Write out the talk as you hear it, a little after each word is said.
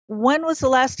when was the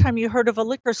last time you heard of a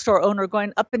liquor store owner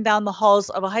going up and down the halls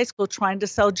of a high school trying to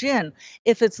sell gin?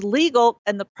 If it's legal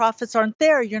and the profits aren't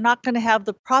there, you're not going to have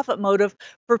the profit motive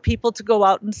for people to go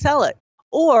out and sell it.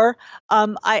 Or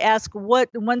I ask,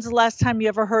 when's the last time you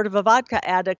ever heard of a vodka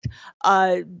addict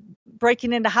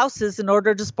breaking into houses in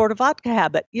order to support a vodka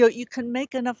habit? You can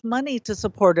make enough money to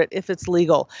support it if it's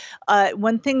legal.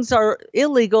 When things are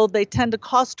illegal, they tend to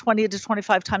cost 20 to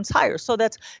 25 times higher. So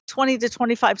that's 20 to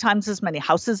 25 times as many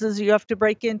houses as you have to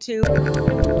break into.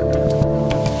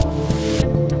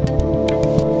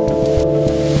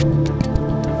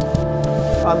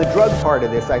 On the drug part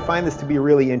of this, I find this to be a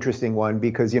really interesting one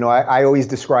because, I always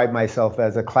describe myself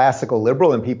as a classical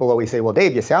liberal, and people always say, well,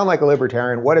 Dave, you sound like a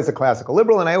libertarian. What is a classical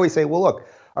liberal? And I always say, well, look,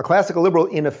 a classical liberal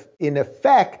in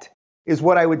effect is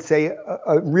what I would say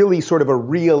a really sort of a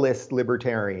realist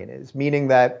libertarian is, meaning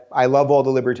that I love all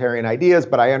the libertarian ideas,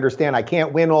 but I understand I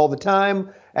can't win all the time,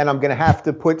 and I'm going to have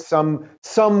to put some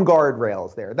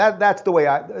guardrails there. That's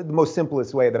the most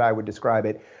simplest way that I would describe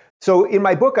it. So in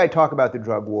my book, I talk about the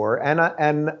drug war,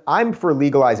 and I'm for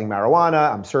legalizing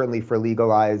marijuana. I'm certainly for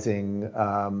legalizing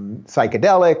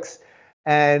psychedelics,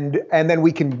 and then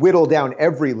we can whittle down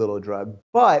every little drug.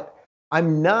 But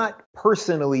I'm not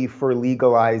personally for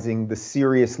legalizing the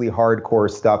seriously hardcore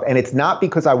stuff, and it's not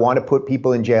because I want to put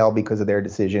people in jail because of their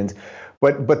decisions.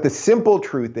 But the simple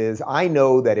truth is, I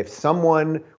know that if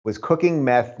someone was cooking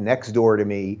meth next door to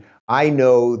me, I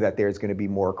know that there's going to be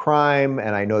more crime,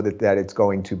 and I know that it's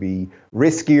going to be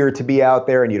riskier to be out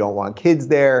there, and you don't want kids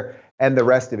there, and the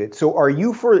rest of it. So are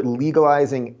you for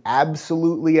legalizing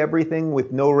absolutely everything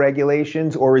with no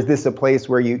regulations, or is this a place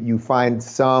where you find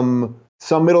some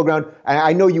middle ground?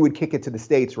 I know you would kick it to the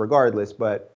states regardless,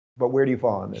 but where do you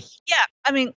fall on this? Yeah,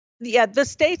 I mean, the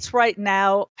states right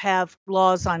now have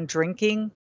laws on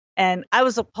drinking, and I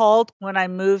was appalled when I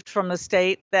moved from a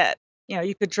state that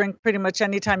you could drink pretty much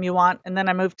anytime you want. And then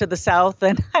I moved to the South,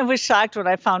 and I was shocked when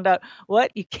I found out,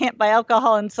 what, you can't buy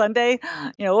alcohol on Sunday?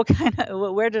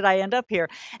 Where did I end up here?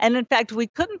 And in fact, we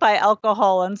couldn't buy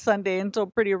alcohol on Sunday until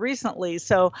pretty recently.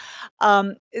 So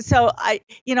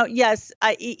yes,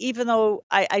 even though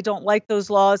I don't like those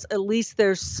laws, at least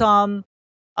there's some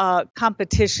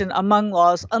competition among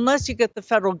laws, unless you get the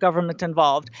federal government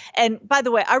involved. And by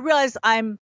the way, I realize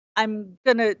I'm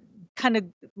going to kind of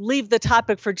leave the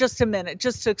topic for just a minute,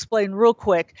 just to explain real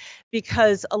quick,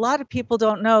 because a lot of people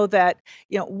don't know that,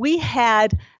 we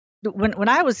had, when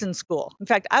I was in school, in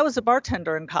fact, I was a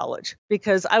bartender in college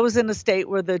because I was in a state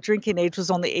where the drinking age was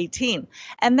only 18.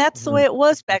 And that's the way it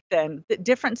was back then.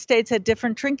 Different states had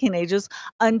different drinking ages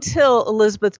until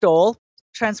Elizabeth Dole,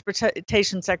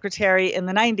 Transportation Secretary in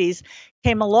the 90s,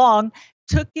 came along,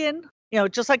 took in,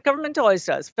 just like government always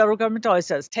does, federal government always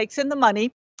does, takes in the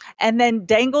money, and then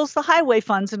dangles the highway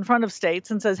funds in front of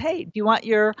states and says, hey, do you want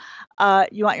your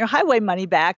highway money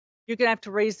back? You're going to have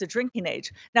to raise the drinking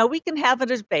age. Now, we can have a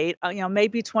debate,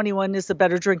 maybe 21 is the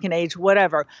better drinking age,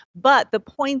 whatever. But the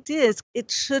point is, it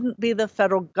shouldn't be the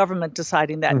federal government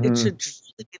deciding that. It should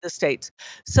truly be the states.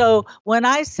 So when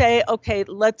I say, okay,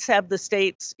 let's have the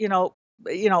states,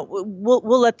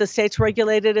 we'll let the states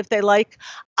regulate it if they like.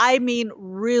 I mean,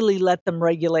 really let them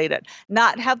regulate it,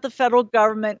 not have the federal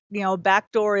government,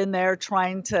 backdoor in there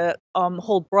trying to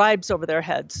hold bribes over their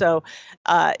heads. So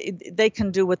they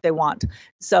can do what they want.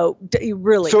 So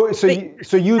really.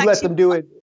 So you let them do it.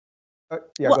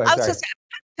 Yeah, well, go ahead, I was just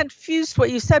confused what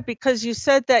you said, because you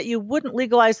said that you wouldn't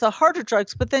legalize the harder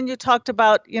drugs, but then you talked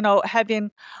about,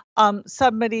 having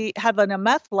somebody having a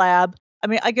meth lab. I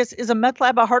mean, I guess, is a meth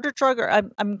lab a harder drug, or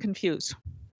I'm confused?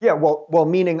 Yeah, well,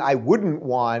 meaning I wouldn't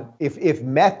want, if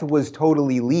meth was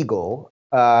totally legal,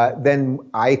 then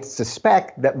I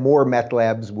suspect that more meth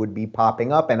labs would be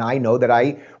popping up. And I know that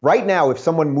right now, if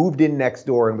someone moved in next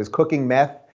door and was cooking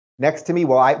meth next to me,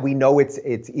 we know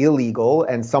it's illegal,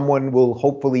 and someone will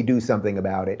hopefully do something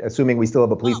about it, assuming we still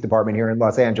have a police department here in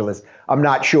Los Angeles. I'm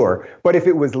not sure. But if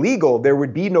it was legal, there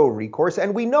would be no recourse,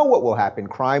 and we know what will happen.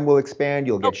 Crime will expand,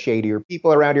 you'll get shadier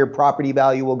people around here, property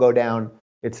value will go down,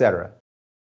 et cetera.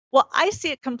 Well, I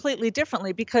see it completely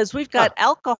differently, because we've got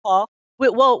alcohol.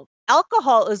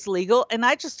 Alcohol is legal, and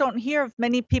I just don't hear of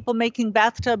many people making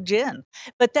bathtub gin.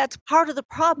 But that's part of the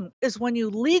problem, is when you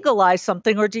legalize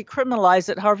something or decriminalize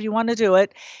it, however you want to do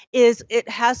it, is it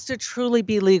has to truly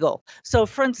be legal. So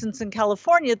for instance, in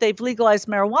California, they've legalized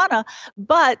marijuana,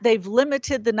 but they've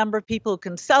limited the number of people who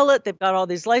can sell it. They've got all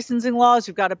these licensing laws.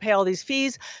 You've got to pay all these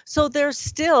fees. So there's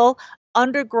still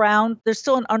there's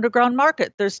still an underground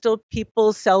market. There's still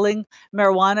people selling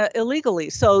marijuana illegally.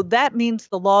 So that means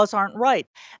the laws aren't right.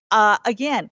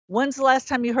 Again, When's the last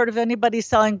time you heard of anybody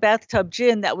selling bathtub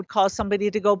gin that would cause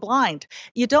somebody to go blind?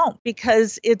 You don't,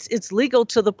 because it's legal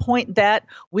to the point that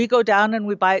we go down and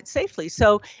we buy it safely.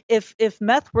 So if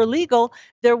meth were legal,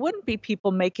 there wouldn't be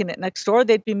people making it next door.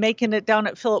 They'd be making it down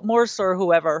at Philip Morris or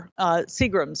whoever,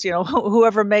 Seagram's,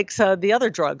 whoever makes the other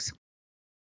drugs.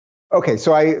 Okay,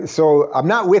 so I'm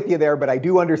not with you there, but I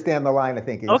do understand the line of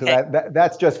thinking. Okay. So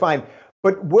that's just fine.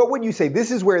 But what would you say?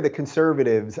 This is where the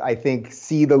conservatives, I think,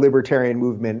 see the libertarian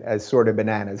movement as sort of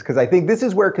bananas. Because I think this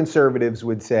is where conservatives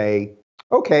would say,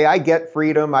 okay, I get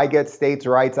freedom, I get states'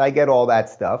 rights, I get all that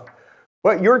stuff.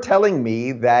 But you're telling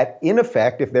me that, in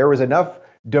effect, if there was enough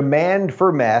demand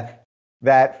for meth,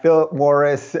 that Philip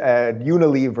Morris and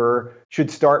Unilever should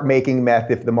start making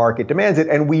meth if the market demands it.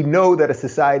 And we know that a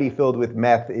society filled with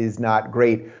meth is not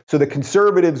great. So the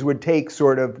conservatives would take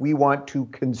sort of, we want to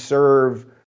conserve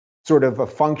sort of a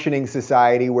functioning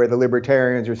society, where the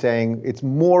libertarians are saying it's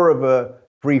more of a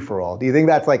free-for-all. Do you think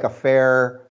that's like a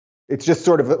fair, it's just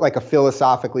sort of like a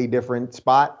philosophically different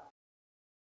spot?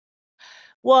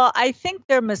 Well, I think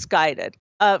they're misguided.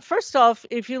 First off,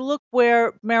 if you look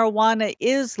where marijuana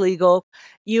is legal,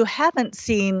 you haven't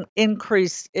seen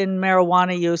increase in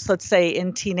marijuana use, let's say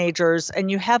in teenagers, and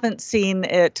you haven't seen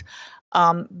it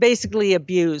basically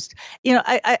abused.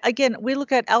 Again, we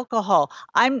look at alcohol.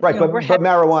 Right, but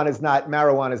marijuana is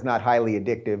not highly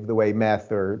addictive the way meth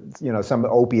or some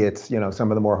opiates, some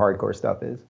of the more hardcore stuff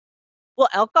is. Well,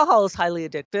 alcohol is highly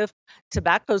addictive.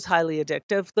 Tobacco is highly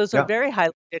addictive. Those are very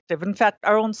highly addictive. In fact,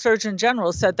 our own Surgeon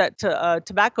General said that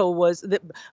tobacco was the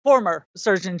former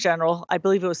Surgeon General, I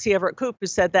believe it was C. Everett Koop, who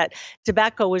said that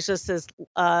tobacco was just as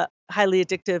highly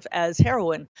addictive as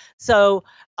heroin. So,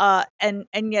 and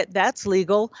yet that's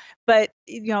legal. But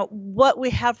what we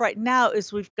have right now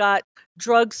is we've got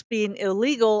drugs being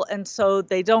illegal, and so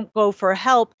they don't go for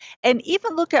help. And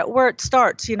even look at where it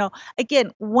starts.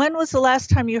 Again, when was the last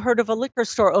time you heard of a liquor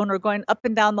store owner going up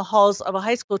and down the halls of a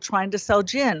high school trying to sell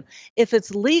gin? If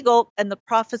it's legal and the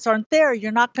profits aren't there,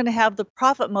 you're not going to have the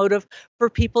profit motive for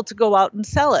people to go out and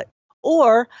sell it.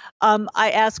 Or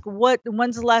I ask,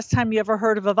 when's the last time you ever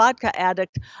heard of a vodka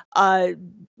addict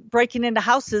breaking into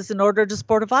houses in order to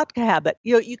support a vodka habit?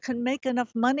 You can make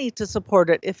enough money to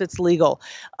support it if it's legal.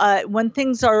 When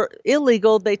things are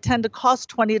illegal, they tend to cost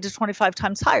 20 to 25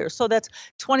 times higher. So that's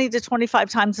 20 to 25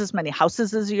 times as many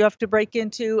houses as you have to break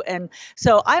into. And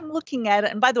so I'm looking at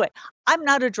it. And by the way, I'm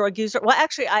not a drug user. Well,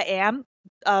 actually, I am.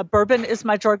 Bourbon is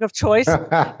my drug of choice.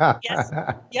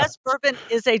 Yes, bourbon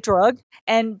is a drug.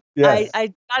 And yes.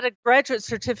 I got a graduate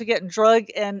certificate in drug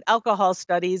and alcohol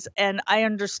studies, and I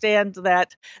understand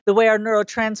that the way our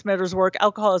neurotransmitters work,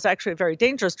 alcohol is actually a very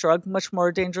dangerous drug, much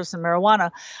more dangerous than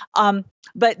marijuana.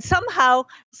 But somehow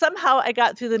I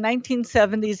got through the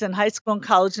 1970s in high school and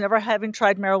college, never having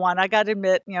tried marijuana. I got to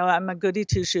admit, I'm a goody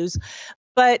two-shoes.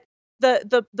 But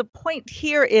the point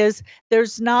here is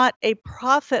there's not a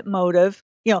profit motive.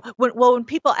 When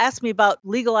people ask me about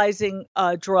legalizing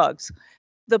drugs,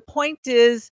 the point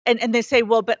is, and they say,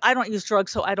 well, but I don't use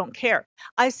drugs, so I don't care.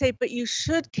 I say, but you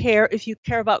should care if you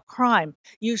care about crime.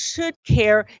 You should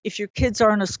care if your kids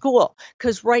are in a school,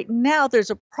 because right now there's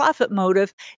a profit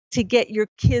motive to get your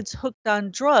kids hooked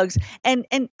on drugs. And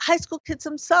high school kids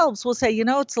themselves will say,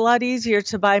 it's a lot easier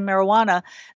to buy marijuana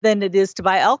than it is to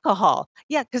buy alcohol.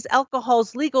 Yeah, because alcohol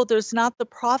is legal. There's not the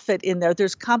profit in there.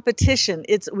 There's competition.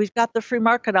 We've got the free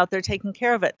market out there taking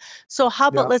care of it. So how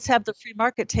about let's have the free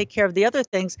market take care of the other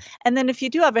things? And then if you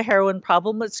do have a heroin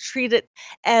problem, let's treat it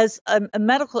as a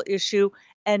medical issue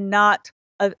and not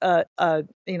a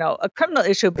criminal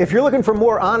issue. If you're looking for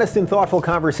more honest and thoughtful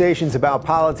conversations about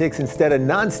politics instead of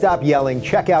nonstop yelling,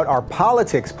 check out our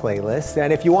politics playlist.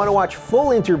 And if you want to watch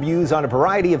full interviews on a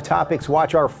variety of topics,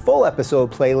 watch our full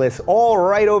episode playlist, all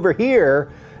right over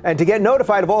here. And to get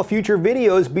notified of all future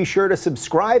videos, be sure to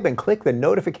subscribe and click the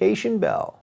notification bell.